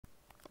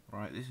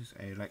Right, this is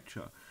a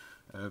lecture,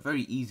 a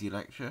very easy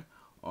lecture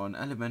on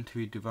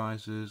elementary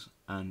divisors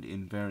and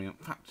invariant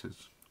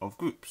factors of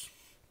groups.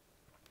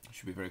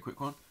 Should be a very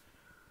quick one.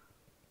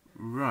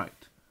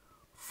 Right,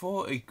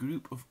 for a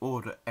group of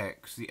order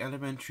x, the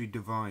elementary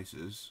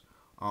divisors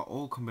are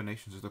all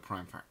combinations of the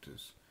prime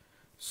factors.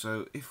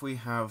 So if we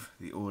have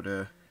the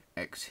order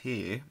x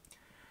here,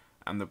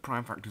 and the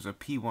prime factors are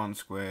p1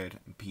 squared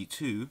and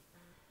p2,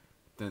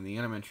 then the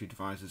elementary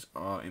divisors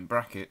are in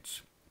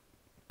brackets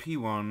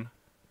p1,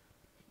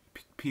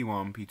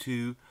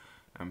 p2,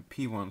 and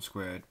p1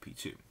 squared,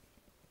 p2.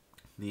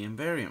 The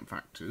invariant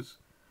factors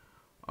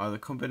are the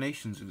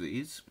combinations of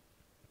these.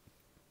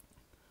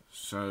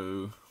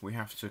 So we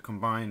have to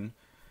combine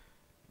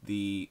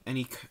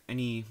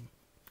any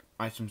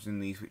items in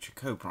these which are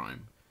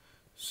co-prime.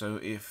 So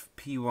if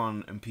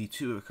p1 and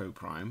p2 are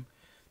co-prime,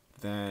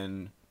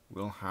 then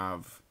we'll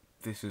have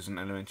this as an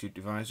elementary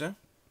divisor.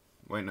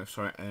 Wait, no,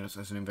 sorry, as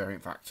an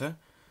invariant factor.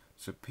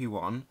 So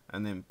p1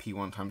 and then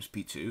p1 times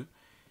p2.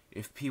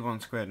 If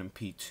p1 squared and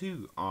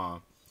p2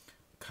 are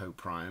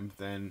co-prime,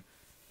 then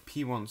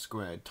p1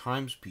 squared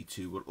times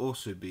p2 will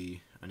also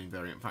be an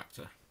invariant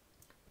factor.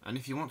 And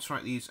if you want to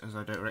write these as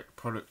a direct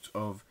product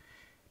of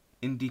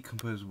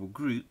indecomposable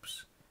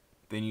groups,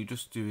 then you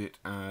just do it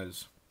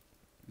as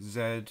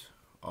z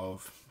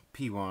of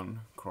p1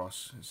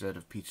 cross z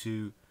of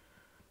p2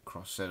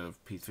 cross z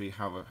of p3,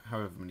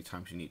 however many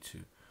times you need to,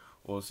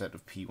 or z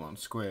of p1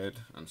 squared,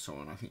 and so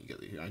on. I think you get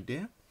the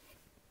idea.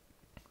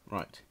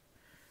 Right.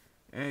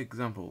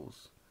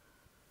 Examples.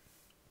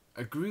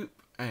 A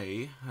group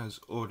A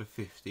has order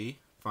 50.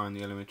 Find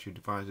the elementary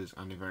divisors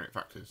and invariant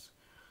factors.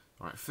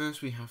 Right,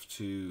 first we have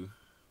to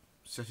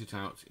set it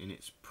out in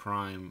its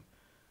prime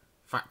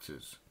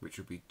factors, which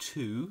would be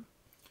 2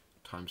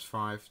 times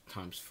 5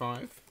 times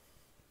 5.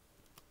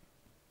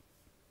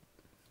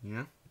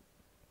 Yeah.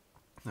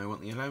 Now we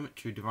want the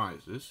elementary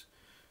divisors,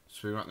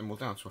 so we write them all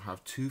down. So we'll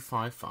have 2,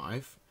 5,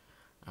 5,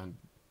 and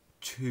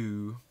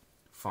 2,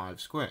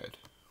 5 squared,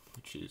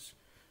 which is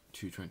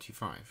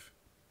 225.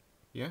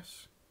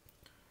 Yes?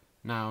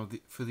 Now,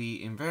 for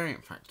the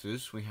invariant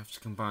factors, we have to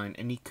combine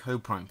any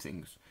co-prime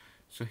things.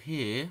 So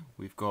here,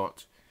 we've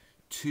got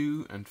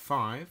 2 and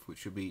 5,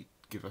 which will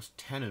give us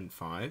 10 and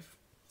 5.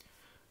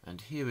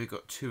 And here we've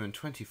got 2 and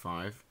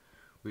 25,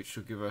 which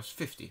will give us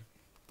 50.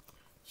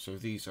 So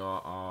these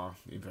are our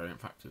invariant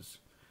factors.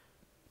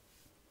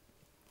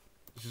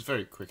 This is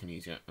very quick and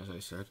easy, as I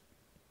said.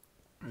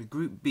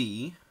 Group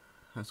B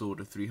has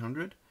order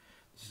 300.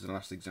 This is the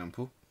last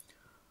example.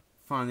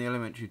 Find the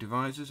elementary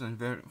divisors and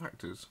invariant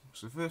factors.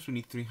 So first we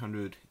need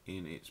 300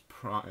 in its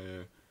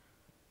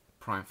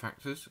prime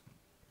factors.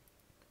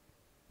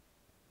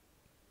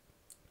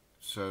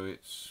 So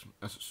it's,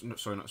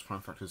 sorry, not as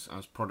prime factors,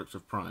 as products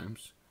of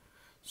primes.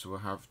 So we'll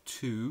have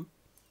 2,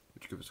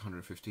 which gives us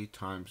 150,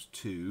 times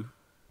 2,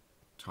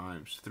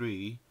 times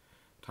 3,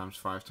 times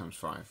 5, times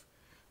 5.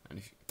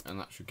 And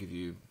that should give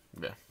you,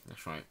 yeah,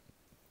 that's right,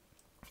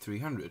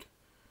 300.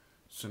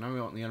 So now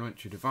we want the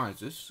elementary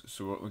divisors.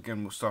 So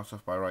again, we'll start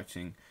off by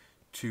writing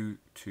 2,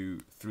 2,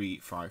 3,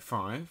 5,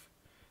 5.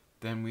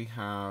 Then we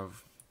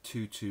have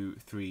 2, 2,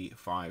 3,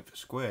 5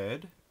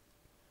 squared.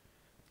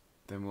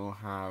 Then we'll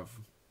have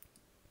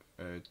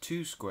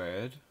 2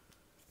 squared,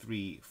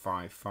 3,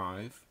 5,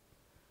 5.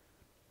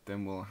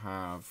 Then we'll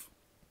have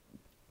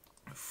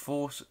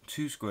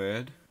 2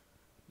 squared,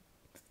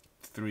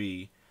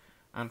 3,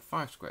 and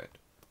 5 squared.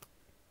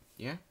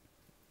 Yeah?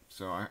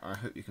 So I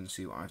hope you can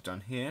see what I've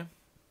done here.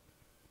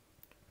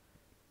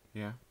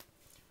 Yeah.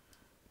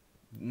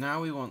 Now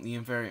we want the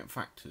invariant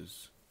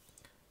factors,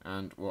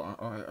 and well,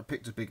 I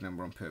picked a big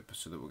number on purpose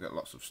so that we'll get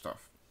lots of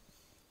stuff.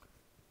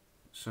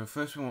 So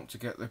first we want to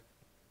get the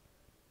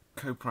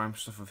co-prime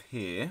stuff of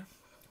here,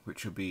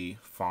 which will be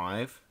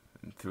 5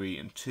 and 3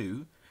 and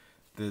 2.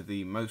 They're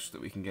the most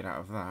that we can get out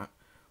of that,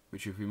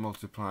 which if we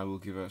multiply will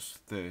give us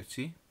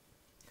 30.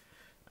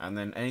 And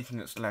then anything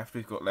that's left,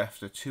 we've got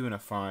left a 2 and a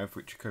 5,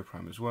 which are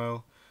co-prime as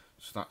well.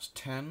 So that's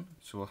 10.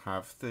 So we'll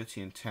have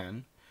 30 and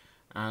 10.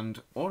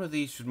 And all of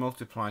these should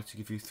multiply to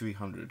give you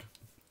 300.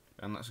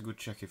 And that's a good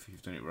check if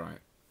you've done it right.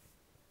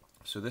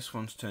 So this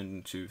one's turned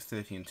into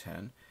 30 and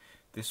 10.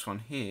 This one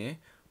here,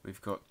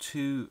 we've got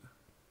 2,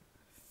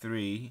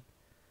 3,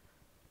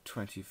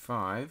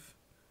 25.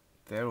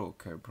 They're all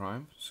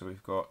co-prime. So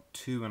we've got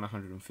 2 and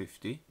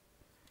 150.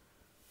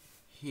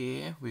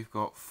 Here we've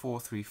got 4,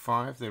 3,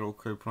 5. They're all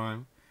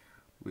co-prime,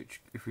 which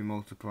if we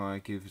multiply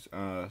gives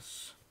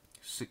us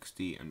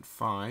 60 and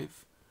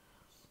 5.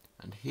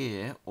 And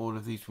here, all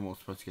of these will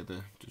multiply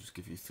together to just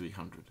give you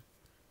 300.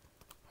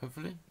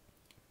 Hopefully.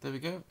 There we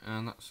go,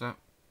 and that's that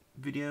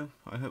video.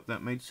 I hope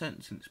that made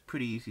sense, and it's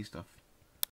pretty easy stuff.